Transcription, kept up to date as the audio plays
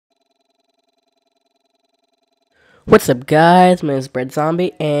What's up guys, my name is Bread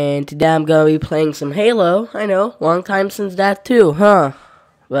Zombie, and today I'm gonna be playing some Halo. I know, long time since that too, huh?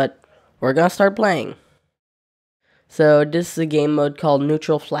 But we're gonna start playing. So this is a game mode called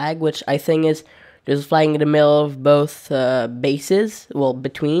Neutral Flag, which I think is there's a flag in the middle of both bases, well,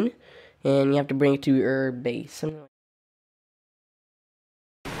 between, and you have to bring it to your base.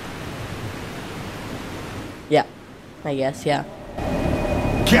 Yeah, I guess, yeah.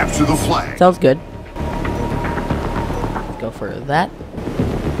 Capture the flag. Sounds good. Go for that.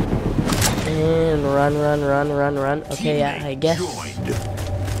 And run. Okay, yeah, I guess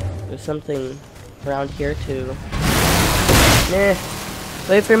there's something around here too. Nah.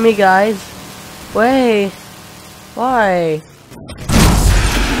 Wait for me, guys. Wait. Why?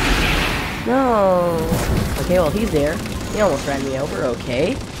 No. Okay, well, he's there. He almost ran me over.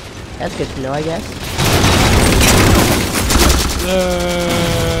 Okay. That's good to know, I guess.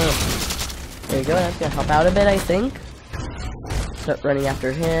 Yeah. There you go. That's gonna help out a bit, I think. Start running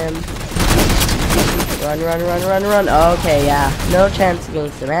after him. Run. Okay, yeah. No chance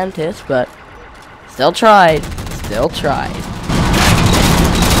against the Mantis, but still tried. Okay,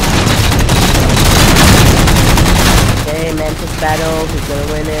 Mantis battle. Who's gonna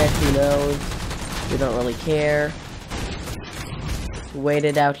win it? Who knows? We don't really care. Wait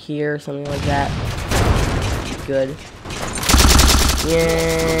it out here, something like that. Good.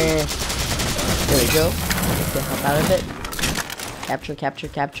 Yeah. There we go. Let's get help out of it. Capture.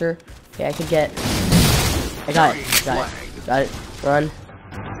 Okay, I could get... I got it. Run.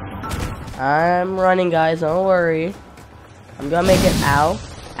 I'm running, guys. Don't worry. I'm gonna make it. Ow.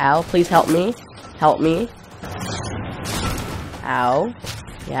 Please help me. Ow.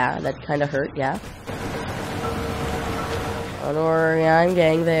 Yeah, that kind of hurt, yeah. Don't worry, I'm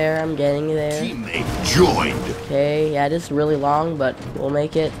getting there. Teammate joined. Okay, yeah, this is really long, but we'll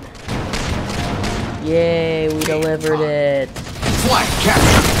make it. Yay, we delivered it. Flag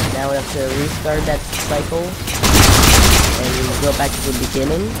capture. Now we have to restart that cycle and go back to the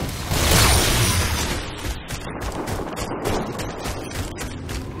beginning.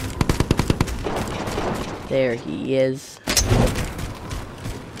 There he is.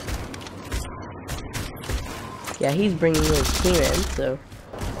 Yeah, he's bringing his team in, so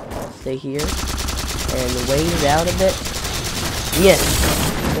I'll stay here and wait it out a bit. Yes.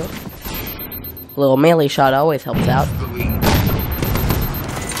 A little melee shot always helps out.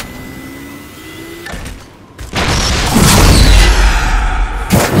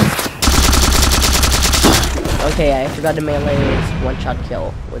 Okay, I forgot to melee one-shot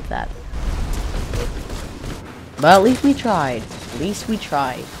kill with that. But at least we tried.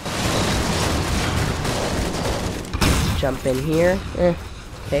 Jump in here.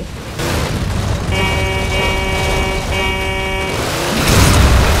 Okay.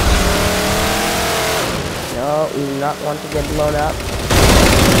 No, we do not want to get blown up.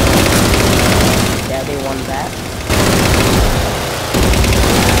 Yeah, they won that.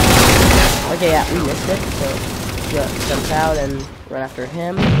 Okay, yeah, we missed it, so jump out and run after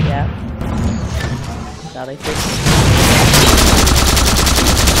him. Yeah. That I think.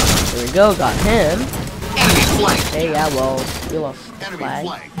 There we go, got him. Enemy flag. Okay, yeah, well, we lost flag.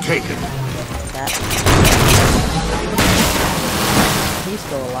 Taken. That. He's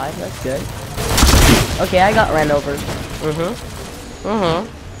still alive, that's good. Okay, I got ran over.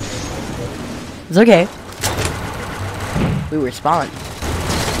 It's okay. We respawn.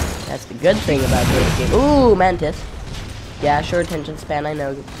 That's the good thing about this game. Ooh, Mantis. Yeah, short attention span, I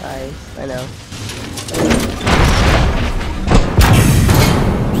know, guys. I know.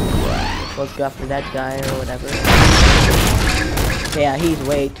 Let's go after that guy or whatever. Okay, yeah, he's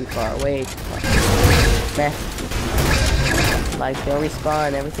way too far. Meh. Life's gonna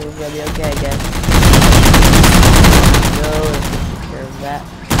respawn, everything's gonna be okay, I guess. Go, take care of that.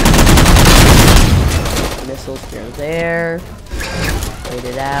 Missiles here and there. Wait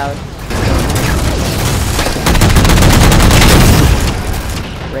it out.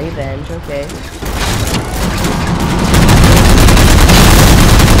 Revenge, okay.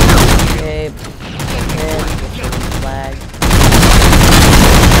 Okay, and flag.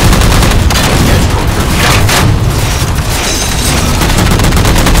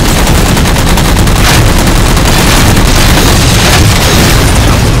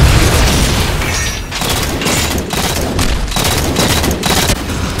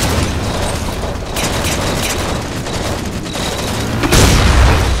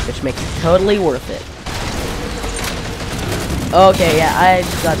 Which makes it totally worth it. Okay, yeah, I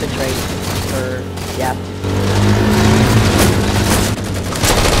got betrayed. Yeah.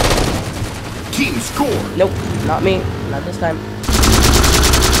 Team score. Nope, not me. Not this time.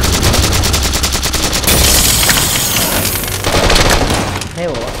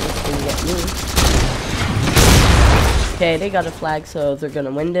 Okay, they got a flag, so they're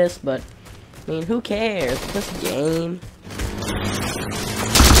gonna win this, but I mean, who cares? It's just a game.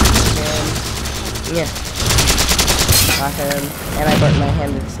 And, yeah. Got him. And I burnt my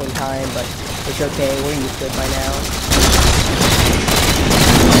hand at the same time, but it's okay. We're used to it by now.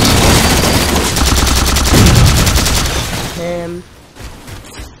 Him.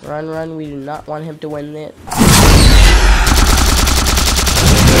 Run, run. We do not want him to win it.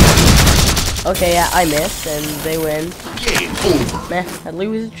 Okay, yeah, I missed, and they win. Game over. Meh,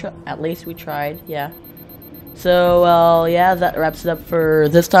 at least we tried, yeah. So, well, yeah, that wraps it up for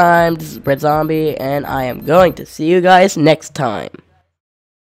this time. This is Bread Zombie, and I am going to see you guys next time.